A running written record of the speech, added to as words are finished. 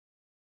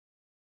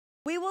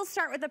We will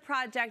start with a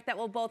project that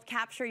will both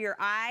capture your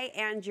eye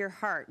and your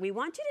heart. We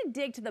want you to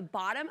dig to the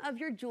bottom of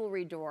your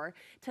jewelry drawer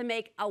to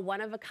make a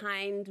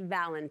one-of-a-kind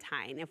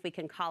Valentine, if we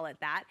can call it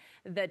that.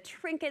 The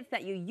trinkets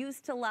that you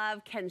used to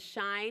love can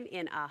shine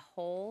in a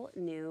whole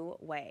new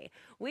way.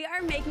 We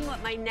are making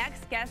what my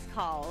next guest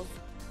calls,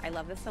 I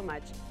love this so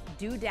much,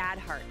 doodad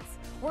hearts.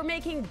 We're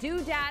making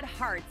doodad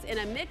hearts in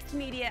a mixed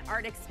media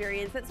art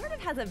experience that sort of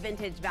has a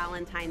vintage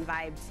Valentine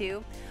vibe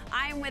too.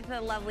 I'm with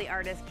the lovely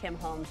artist Kim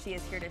Holmes. She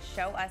is here to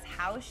show us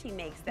how she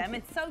makes them.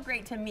 It's so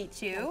great to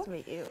meet you. Nice to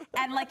meet you.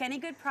 And like any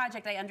good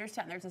project, I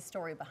understand there's a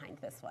story behind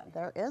this one.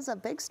 There is a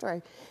big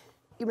story.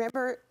 You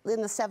remember in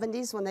the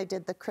 70s when they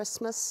did the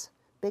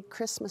big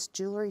Christmas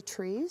jewelry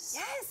trees?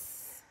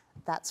 Yes!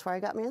 That's where I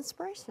got my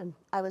inspiration.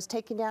 I was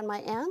taking down my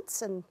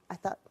aunts and I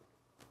thought,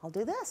 I'll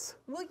do this.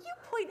 Will you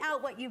point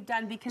out what you've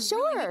done? Because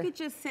sure. Really, you could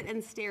just sit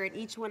and stare at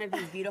each one of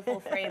these beautiful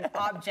framed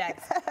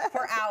objects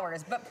for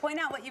hours, but point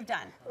out what you've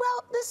done.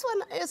 Well, this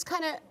one is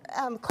kind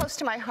of close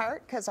to my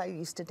heart because I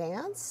used to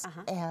dance,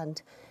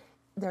 and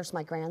there's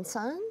my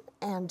grandson,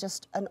 and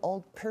just an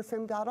old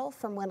perfume bottle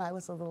from when I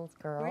was a little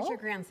girl. Where's your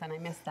grandson? I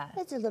missed that.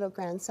 It's your little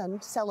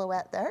grandson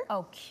silhouette there.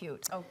 Oh,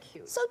 cute. Oh,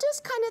 cute. So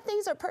just kind of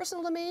things that are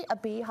personal to me. A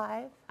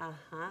beehive,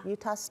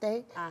 Utah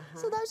State.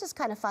 So that was just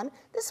kind of fun.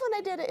 This one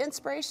I did an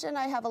inspiration.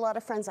 I have a lot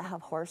of friends that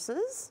have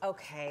horses.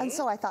 Okay. And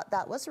so I thought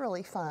that was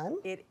really fun.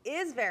 It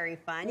is very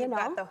fun. You've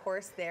got the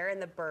horse there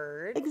and the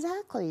bird.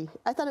 Exactly.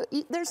 I thought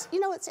there's, you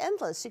know, it's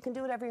endless. You can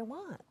do whatever you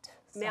want.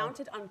 So.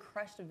 Mounted on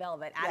crushed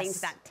velvet, adding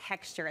to that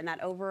texture and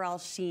that overall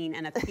sheen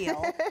and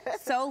appeal.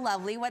 So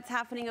lovely. What's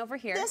happening over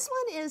here? This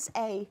one is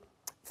a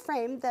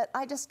frame that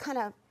I just kind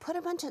of put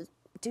a bunch of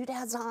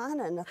doodads on,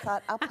 and I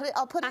thought I'll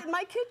put it in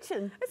my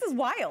kitchen. This is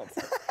wild.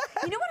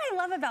 You know what I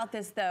love about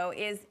this though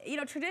is, you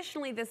know,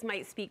 traditionally this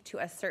might speak to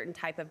a certain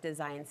type of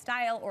design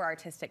style or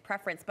artistic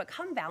preference, but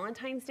come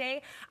Valentine's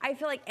Day, I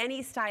feel like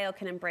any style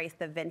can embrace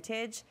the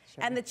vintage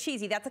and the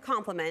cheesy. That's a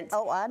compliment.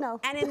 Oh, I know.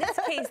 And in this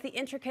case, the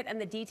intricate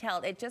and the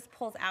detailed, it just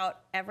pulls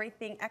out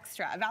everything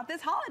extra about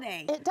this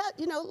holiday. It does.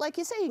 You know, like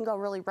you say, you can go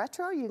really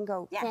retro, you can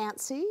go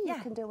fancy, you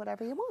can do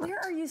whatever you want. Where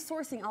are you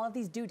sourcing all of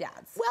these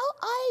doodads? Well,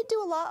 I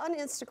do a lot on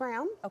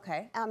Instagram.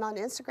 Okay. I'm on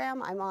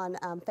Instagram, I'm on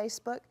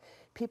Facebook.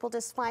 People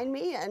just find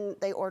me and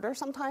they order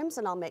sometimes,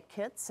 and I'll make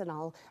kits and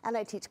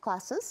I teach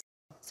classes.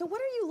 So what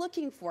are you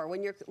looking for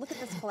when you're, look at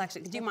this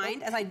collection. Do you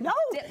mind as I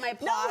dip my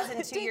paws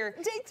into your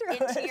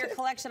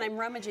collection? I'm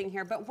rummaging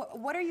here, but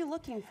what are you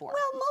looking for?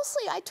 Well,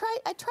 mostly I try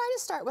to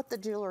start with the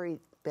jewelry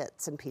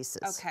bits and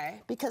pieces. Okay.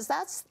 Because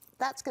that's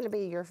going to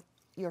be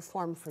your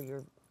form for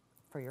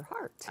your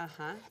heart.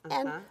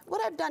 And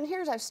what I've done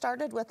here is I've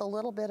started with a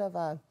little bit of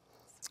a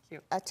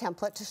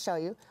template to show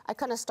you. I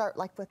kind of start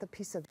like with a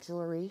piece of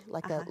jewelry,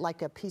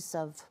 like a piece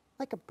of,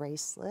 like a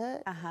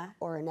bracelet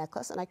or a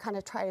necklace, and I kind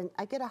of try and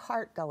I get a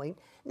heart going.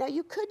 Now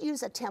you could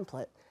use a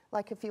template,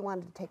 like if you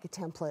wanted to take a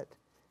template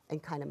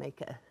and kind of make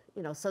a,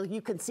 you know, so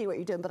you can see what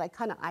you're doing, but I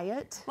kind of eye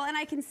it. Well, and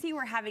I can see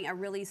we're having a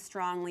really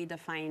strongly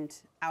defined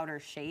outer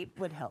shape.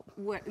 Would help.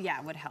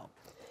 Would help.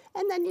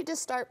 And then you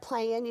just start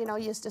playing, you know,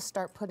 you just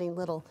start putting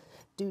little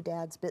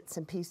doodads, bits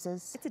and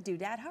pieces. It's a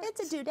doodad heart.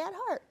 It's a doodad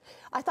heart.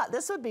 I thought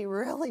this would be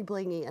really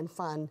blingy and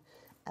fun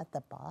at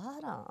the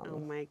bottom. Oh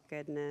my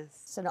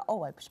goodness. So now,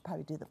 I should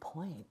probably do the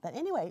point. But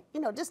anyway, you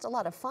know, just a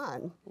lot of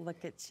fun.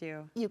 Look at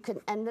you. You can,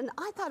 and then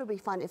I thought it'd be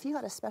fun if you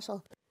had a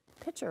special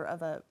picture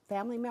of a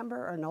family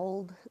member or an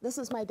old, this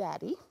is my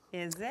daddy.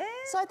 Is it?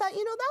 So I thought,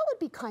 you know, that would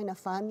be kind of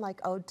fun, like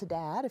Ode to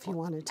Dad, if you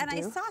wanted to do.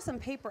 And I saw some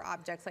paper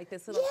objects like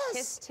this little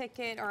kiss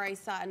ticket, or I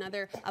saw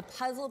a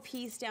puzzle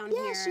piece down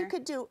here. Yes, you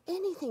could do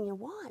anything you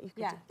want. You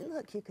could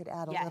look, you could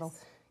add a little,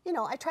 you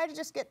know, I try to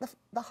just get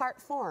the heart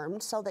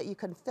formed so that you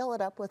can fill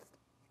it up with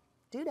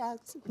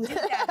doodads.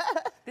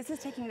 This is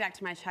taking me back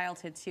to my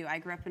childhood too. I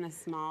grew up in a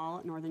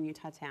small northern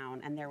Utah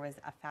town, and there was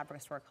a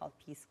fabric store called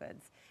Peace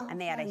Goods, and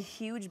they had a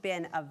huge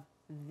bin of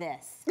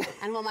this.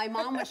 And while my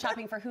mom was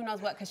shopping for who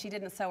knows what, because she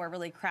didn't sew or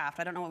really craft,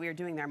 I don't know what we were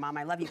doing there, Mom,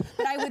 I love you,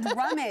 but I would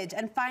rummage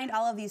and find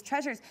all of these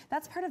treasures.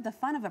 That's part of the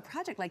fun of a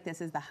project like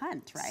this, is the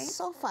hunt, right?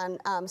 So fun.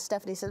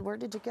 Stephanie said, where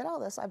did you get all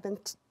this? I've been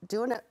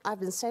doing it,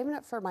 I've been saving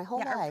it for my whole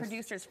life. Our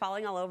producer's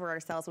falling all over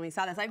ourselves when we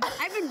saw this. I've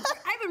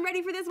been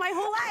ready for this my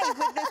whole life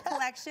with this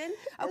collection.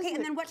 Okay,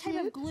 and then what type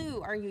of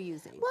glue are you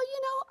using? Well,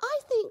 you know, I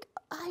think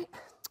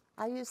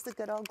I use the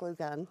good old glue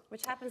gun.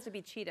 Which happens to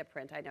be cheetah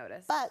print, I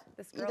noticed. But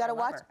this girl, you gotta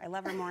watch. I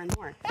love her more and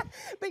more.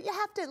 But you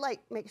have to like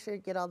make sure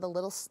you get all the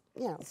little,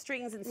 you know.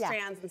 Strings and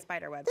strands and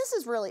spider webs. This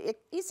is really,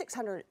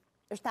 E600 or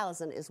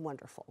 1000 is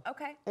wonderful.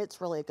 Okay.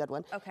 It's really a good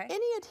one. Okay.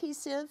 Any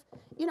adhesive,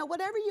 you know,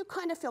 whatever you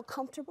kind of feel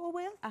comfortable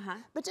with.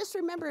 But just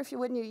remember,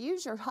 when you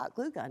use your hot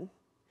glue gun,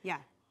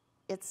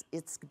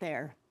 it's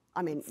there.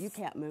 I mean, you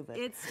can't move it.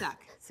 It's stuck,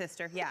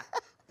 sister,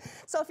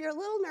 So if you're a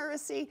little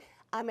nervousy,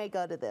 I may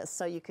go to this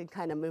so you can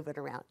kind of move it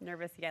around.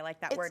 Nervous, I like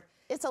that word.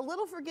 It's a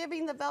little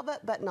forgiving, the velvet,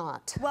 but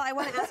not. Well, I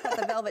want to ask about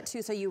the velvet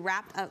too. So you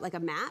wrapped like a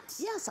mat?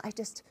 Yes, I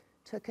just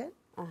took it.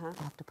 I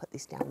have to put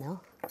these down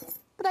now.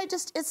 But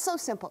it's so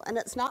simple, and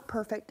it's not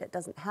perfect. It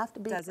doesn't have to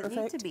be perfect.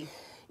 Doesn't need to be.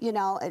 You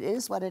know, it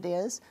is what it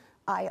is.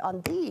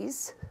 on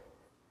these,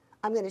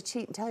 I'm going to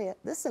cheat and tell you,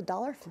 this is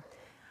 $1.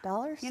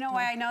 You know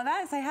why I know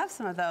that? Is I have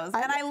some of those.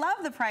 And I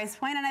love the price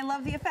point and I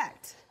love the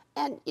effect.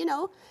 And you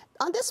know,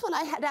 on this one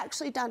I had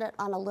actually done it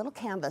on a little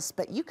canvas,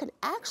 but you can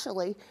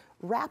actually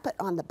wrap it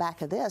on the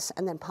back of this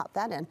and then pop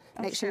that in.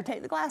 Make sure you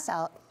take the glass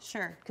out.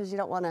 Sure. Because you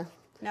don't want to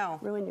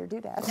ruin your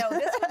doodad. No,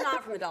 this is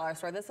not from the dollar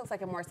store. This looks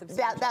like a more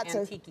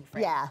substantial antique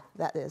frame. Yeah,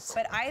 that is.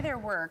 But either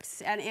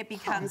works, and it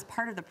becomes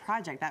part of the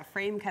project. That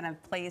frame kind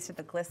of plays to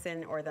the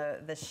glisten or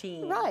the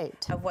sheen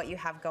of what you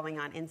have going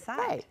on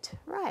inside.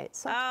 Right.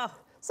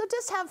 So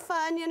just have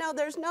fun. You know,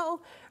 there's no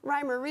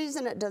rhyme or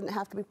reason. It doesn't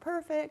have to be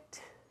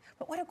perfect.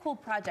 But what a cool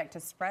project to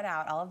spread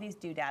out all of these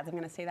doodads. I'm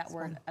going to say that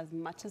word as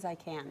much as I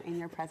can in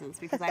your presence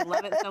because I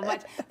love it so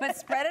much. But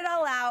spread it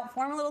all out,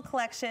 form a little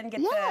collection, get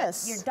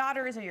your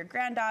daughters or your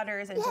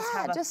granddaughters, and just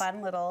have a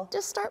fun little...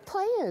 Just start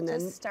playing.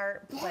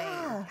 Start playing.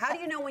 Yeah. How do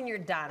you know when you're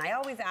done? I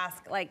always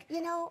ask, like,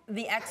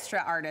 the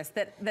extra artists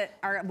that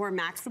are more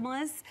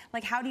maximalists,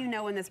 like, how do you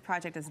know when this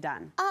project is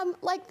done?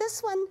 Like this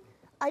one,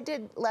 I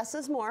did less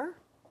is more.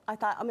 I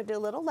thought I'm going to do a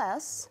little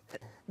less.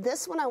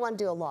 This one I want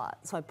to do a lot,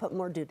 so I put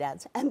more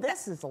doodads. And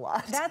this is a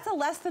lot. That's a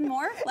less than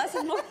more? Less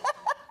is more?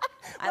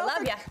 I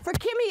love you. For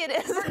Kimmy it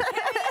is. For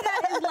Kimmy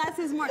that is less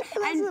is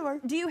more.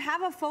 And do you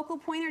have a focal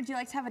point or do you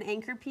like to have an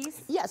anchor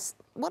piece? Yes.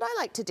 What I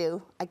like to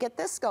do, I get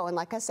this going,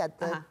 like I said,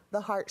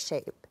 the heart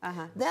shape.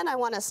 Then I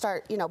want to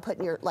start, you know,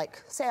 putting your,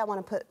 like, say I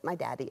want to put my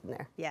daddy in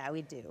there. Yeah,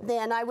 we do.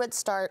 Then I would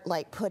start,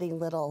 like, putting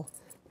little...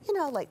 You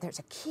know, like there's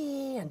a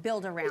key and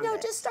build around it. You know,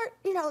 just start,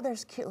 you know,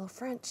 there's a cute little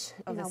French.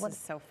 Oh, this is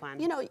so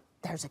fun. You know,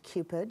 there's a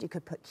Cupid. You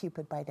could put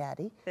Cupid by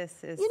Daddy.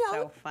 This is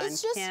so fun,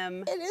 it's just,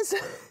 Kim. It is.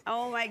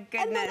 Oh my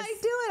goodness. And when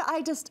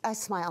I do it, I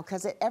smile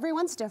because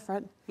everyone's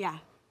different. Yeah.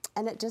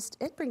 And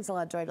it brings a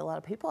lot of joy to a lot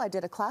of people. I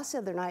did a class the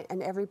other night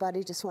and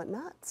everybody just went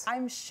nuts.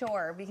 I'm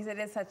sure, because it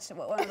is such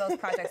one of those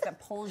projects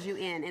that pulls you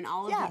in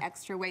all of the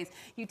extra ways.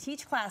 You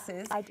teach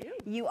classes. I do.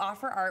 You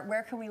offer art.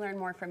 Where can we learn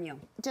more from you?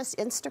 Just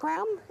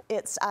Instagram.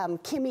 It's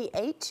Kimmy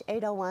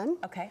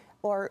H801. Okay.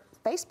 Or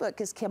Facebook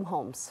is Kim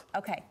Holmes.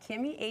 Okay,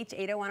 Kimmy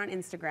H801 on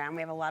Instagram.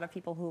 We have a lot of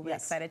people who will be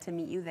excited to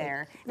meet you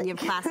there. And you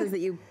have classes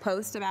that you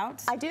post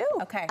about? I do.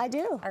 Okay. I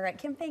do. All right,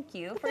 Kim, thank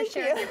you for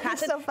sharing your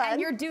passion. So fun.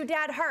 And your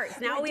doodad hearts.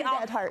 Now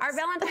our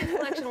Valentine's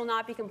collection will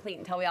not be complete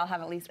until we all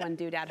have at least one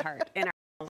doodad heart in our